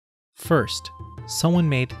First, someone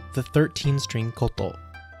made the 13-string koto,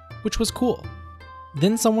 which was cool.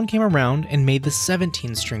 Then someone came around and made the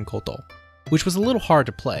 17-string koto, which was a little hard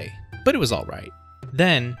to play, but it was alright.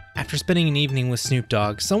 Then, after spending an evening with Snoop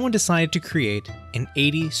Dogg, someone decided to create an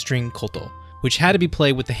 80-string koto, which had to be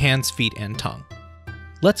played with the hands, feet, and tongue.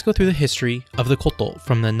 Let's go through the history of the koto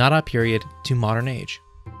from the Nara period to modern age.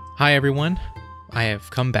 Hi everyone, I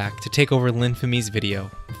have come back to take over Linfamy's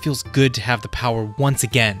video. It feels good to have the power once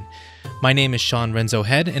again. My name is Sean Renzo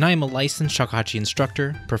Head, and I am a licensed shakuhachi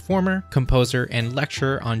instructor, performer, composer, and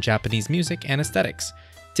lecturer on Japanese music and aesthetics.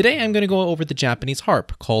 Today I'm going to go over the Japanese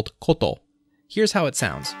harp called koto. Here's how it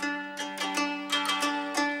sounds.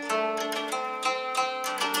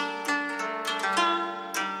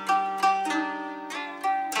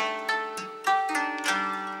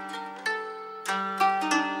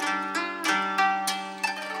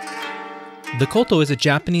 The koto is a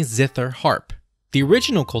Japanese zither harp. The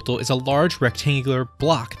original koto is a large rectangular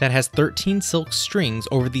block that has 13 silk strings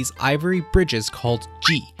over these ivory bridges called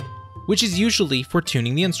ji, which is usually for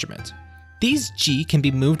tuning the instrument. These ji can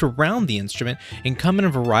be moved around the instrument and come in a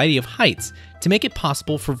variety of heights to make it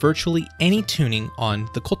possible for virtually any tuning on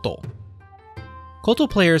the koto. Koto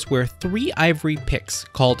players wear 3 ivory picks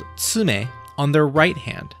called tsume on their right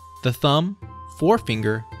hand, the thumb,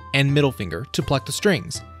 forefinger, and middle finger to pluck the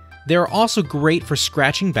strings. They are also great for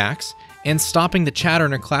scratching backs and stopping the chatter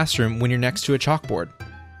in a classroom when you're next to a chalkboard.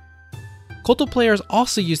 Koto players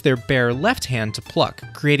also use their bare left hand to pluck,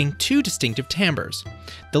 creating 2 distinctive timbres.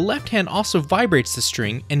 The left hand also vibrates the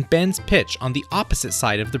string and bends pitch on the opposite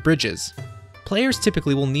side of the bridges. Players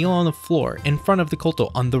typically will kneel on the floor in front of the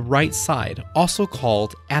koto on the right side, also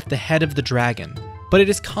called at the head of the dragon, but it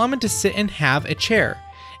is common to sit and have a chair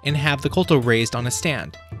and have the koto raised on a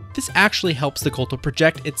stand. This actually helps the koto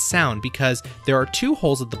project its sound because there are 2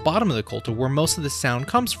 holes at the bottom of the koto where most of the sound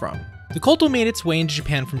comes from. The koto made its way into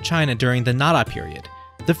Japan from China during the Nara period.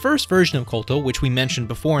 The first version of koto, which we mentioned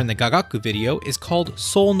before in the Gagaku video, is called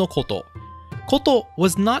Sou no koto. Koto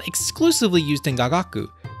was not exclusively used in Gagaku,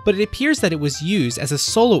 but it appears that it was used as a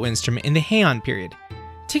solo instrument in the Heian period.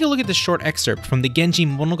 Take a look at this short excerpt from the Genji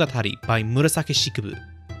Monogatari by Murasaki Shikubu.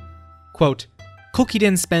 Quote,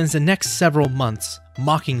 "Kokiden spends the next several months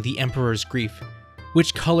mocking the emperor's grief,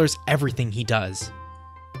 which colors everything he does.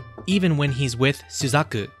 Even when he's with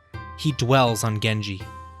Suzaku, he dwells on Genji.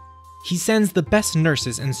 He sends the best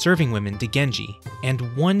nurses and serving women to Genji,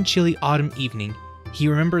 and one chilly autumn evening, he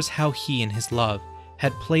remembers how he and his love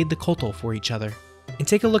had played the koto for each other." And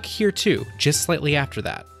take a look here too, just slightly after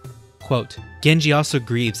that. Quote, "Genji also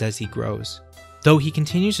grieves as he grows, though he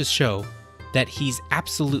continues to show that he's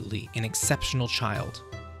absolutely an exceptional child.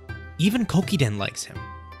 Even Kokiden likes him.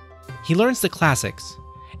 He learns the classics,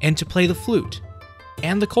 and to play the flute,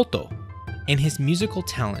 and the koto, and his musical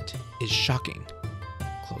talent is shocking."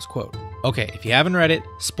 Close quote. Okay, if you haven't read it,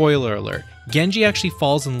 spoiler alert, Genji actually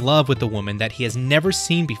falls in love with a woman that he has never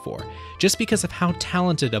seen before, just because of how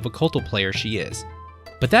talented of a koto player she is.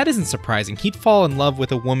 But that isn't surprising. He'd fall in love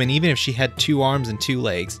with a woman even if she had 2 arms and 2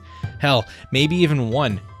 legs. Hell, maybe even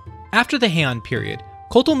 1. After the Heian period,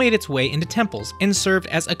 koto made its way into temples and served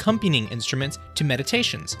as accompanying instruments to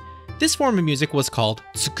meditations. This form of music was called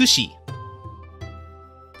tsukushi.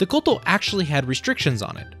 The koto actually had restrictions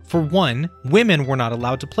on it. For one, women were not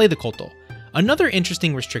allowed to play the koto. Another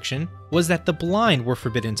interesting restriction was that the blind were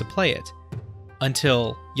forbidden to play it.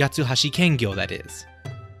 Until Yatsuhashi Kengyo, that is.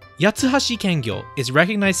 Yatsuhashi Kengyo is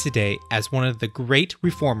recognized today as one of the great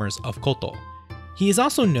reformers of koto. He is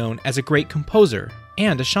also known as a great composer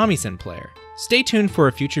and a shamisen player. Stay tuned for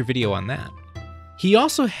a future video on that. He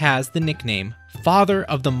also has the nickname Father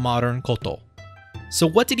of the Modern Koto. So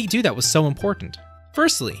what did he do that was so important?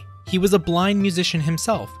 Firstly, he was a blind musician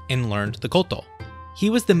himself and learned the koto. He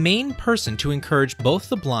was the main person to encourage both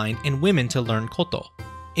the blind and women to learn koto.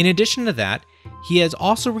 In addition to that, he has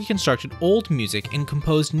also reconstructed old music and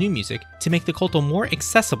composed new music to make the koto more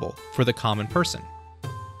accessible for the common person.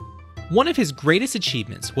 One of his greatest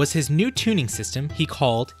achievements was his new tuning system he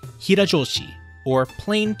called hirajoshi, or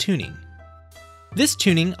plain tuning. This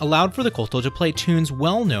tuning allowed for the koto to play tunes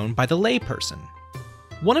well known by the layperson.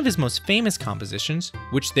 One of his most famous compositions,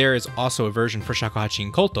 which there is also a version for shakuhachi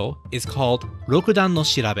and koto, is called Rokudan no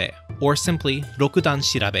Shirabe, or simply Rokudan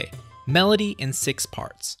Shirabe, melody in 6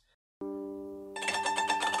 parts.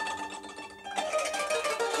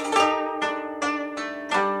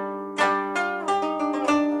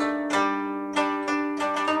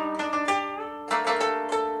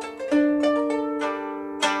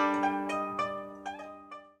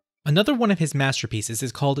 Another one of his masterpieces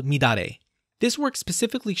is called Midare. This work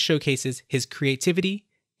specifically showcases his creativity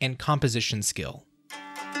and composition skill.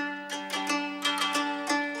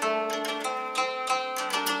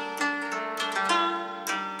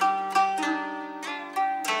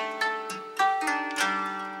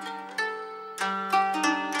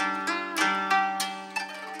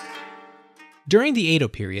 During the Edo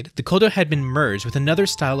period, the koto had been merged with another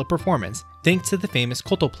style of performance thanks to the famous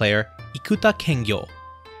koto player Ikuta Kengyo.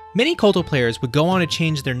 Many koto players would go on to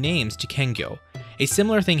change their names to Kengyo. A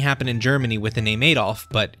similar thing happened in Germany with the name Adolf,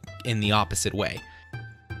 but in the opposite way.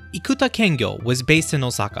 Ikuta Kengyo was based in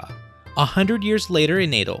Osaka. 100 years later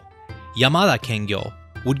in Edo, Yamada Kengyo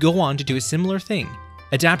would go on to do a similar thing,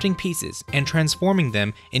 adapting pieces and transforming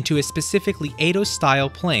them into a specifically Edo-style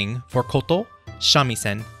playing for koto,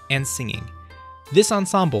 shamisen, and singing. This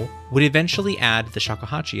ensemble would eventually add the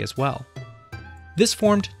shakuhachi as well. This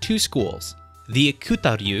formed two schools, the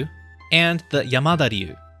Ikuta-ryu and the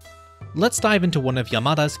Yamada-ryu. Let's dive into one of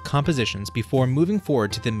Yamada's compositions before moving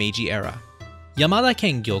forward to the Meiji era. Yamada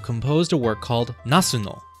Kengyo composed a work called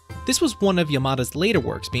Nasuno. This was one of Yamada's later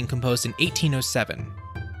works, being composed in 1807.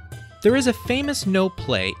 There is a famous no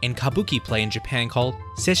play and kabuki play in Japan called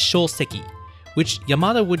Sessho Seki, which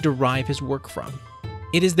Yamada would derive his work from.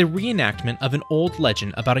 It is the reenactment of an old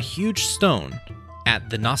legend about a huge stone at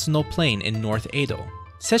the Nasuno Plain in North Edo.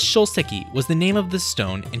 Sessho Seki was the name of the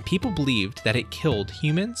stone, and people believed that it killed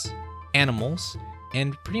humans, animals,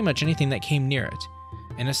 and pretty much anything that came near it,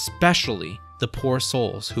 and especially the poor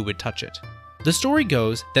souls who would touch it. The story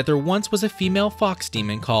goes that there once was a female fox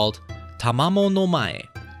demon called Tamamo no Mae,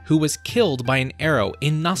 who was killed by an arrow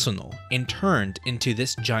in Nasuno and turned into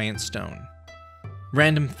this giant stone.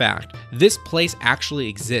 Random fact, this place actually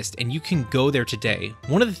exists and you can go there today.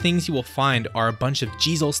 One of the things you will find are a bunch of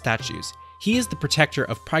Jizo statues. He is the protector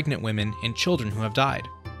of pregnant women and children who have died.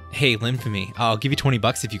 Hey, Linfamy, I'll give you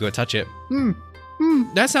 $20 if you go touch it.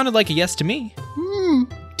 That sounded like a yes to me.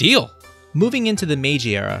 Deal. Moving into the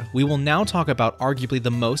Meiji era, we will now talk about arguably the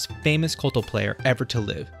most famous koto player ever to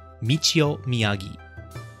live, Michio Miyagi.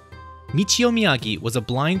 Michio Miyagi was a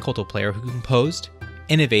blind koto player who composed,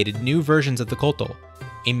 innovated new versions of the koto,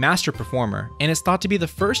 a master performer, and is thought to be the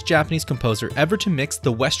first Japanese composer ever to mix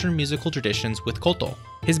the Western musical traditions with koto.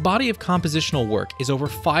 His body of compositional work is over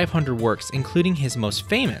 500 works, including his most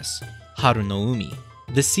famous, Haru no Umi,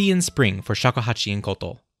 the sea and spring for shakuhachi and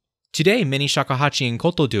koto. Today, many shakuhachi and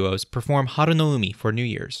koto duos perform Haru no Umi for New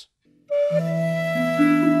Year's.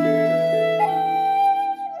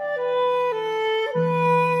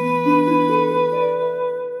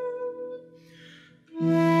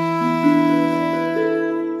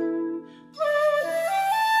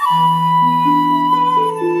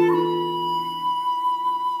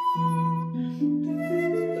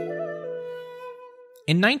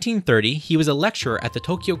 In 1930, he was a lecturer at the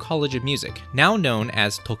Tokyo College of Music, now known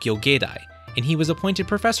as Tokyo Geidai, and he was appointed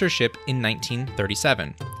professorship in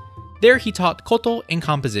 1937. There he taught koto and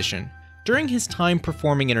composition. During his time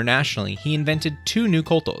performing internationally, he invented two new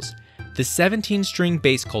kotos, the 17-string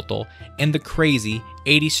bass koto and the crazy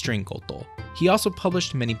 80-string koto. He also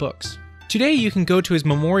published many books. Today you can go to his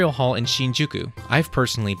memorial hall in Shinjuku. I've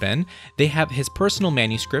personally been. They have his personal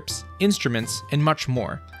manuscripts, instruments, and much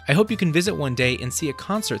more. I hope you can visit one day and see a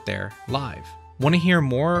concert there, live. Want to hear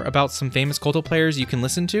more about some famous koto players you can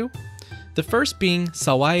listen to? The first being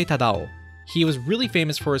Sawai Tadao. He was really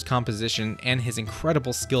famous for his composition and his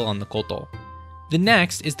incredible skill on the koto. The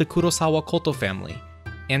next is the Kurosawa koto family,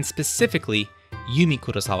 and specifically Yumi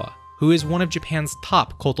Kurosawa, who is one of Japan's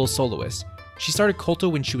top koto soloists. She started koto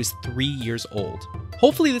when she was 3 years old.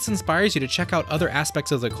 Hopefully this inspires you to check out other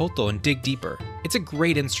aspects of the koto and dig deeper. It's a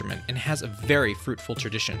great instrument and has a very fruitful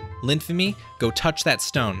tradition. Linfamy, go touch that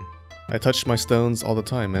stone. I touch my stones all the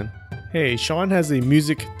time, man. Hey, Sean has a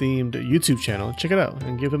music-themed YouTube channel. Check it out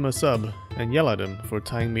and give him a sub and yell at him for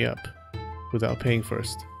tying me up without paying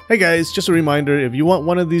first. Hey guys, just a reminder, if you want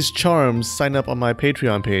one of these charms, sign up on my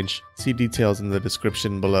Patreon page. See details in the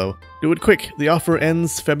description below. Do it quick, the offer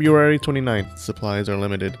ends February 29th. Supplies are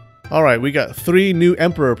limited. Alright, we got 3 new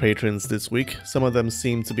Emperor patrons this week. Some of them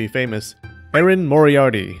seem to be famous. Erin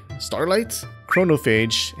Moriarty, Starlight,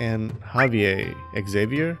 Chronophage, and Javier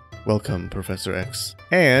Xavier. Welcome, Professor X.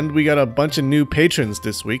 And we got a bunch of new patrons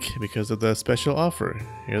this week because of the special offer.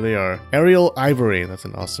 Here they are. Ariel Ivory, that's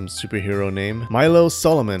an awesome superhero name. Milo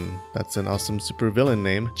Solomon, that's an awesome supervillain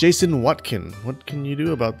name. Jason Watkin, what can you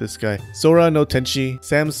do about this guy? Sora no Tenchi,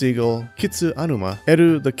 Sam Siegel, Kitsu Anuma,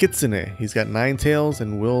 Eru the Kitsune, he's got 9 tails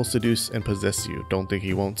and will seduce and possess you. Don't think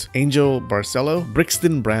he won't. Angel Barcelo,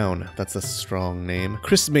 Brixton Brown, that's a strong name.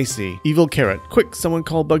 Chris Macy, Evil Carrot, quick, someone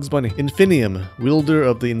call Bugs Bunny. Infinium, wielder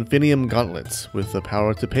of the Infinium Gauntlet, with the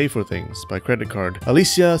power to pay for things by credit card.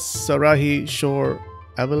 Alicia Sarahi Shore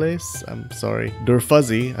Avales, I'm sorry.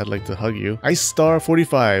 Durfuzzy, I'd like to hug you. Ice Star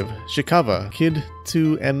 45, Shikava, Kid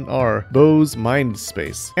 2NR, Bose Mind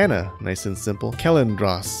Space, Anna, nice and simple. Kellen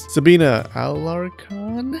Dross, Sabina Alarcon,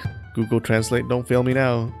 on. Google Translate, don't fail me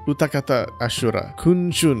now. Utakata Ashura.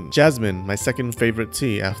 Kunshun. Jasmine, my second favorite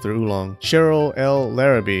tea after oolong. Cheryl L.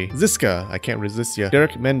 Larrabee. Ziska, I can't resist ya.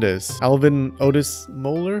 Derek Mendez. Alvin Otis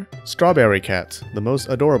Moeller. Strawberry Cat, the most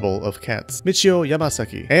adorable of cats. Michio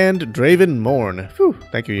Yamasaki. And Draven Morn. Whew,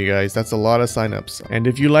 thank you guys, that's a lot of signups. And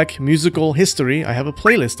if you like musical history, I have a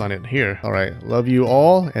playlist on it here. Alright, love you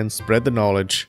all and spread the knowledge.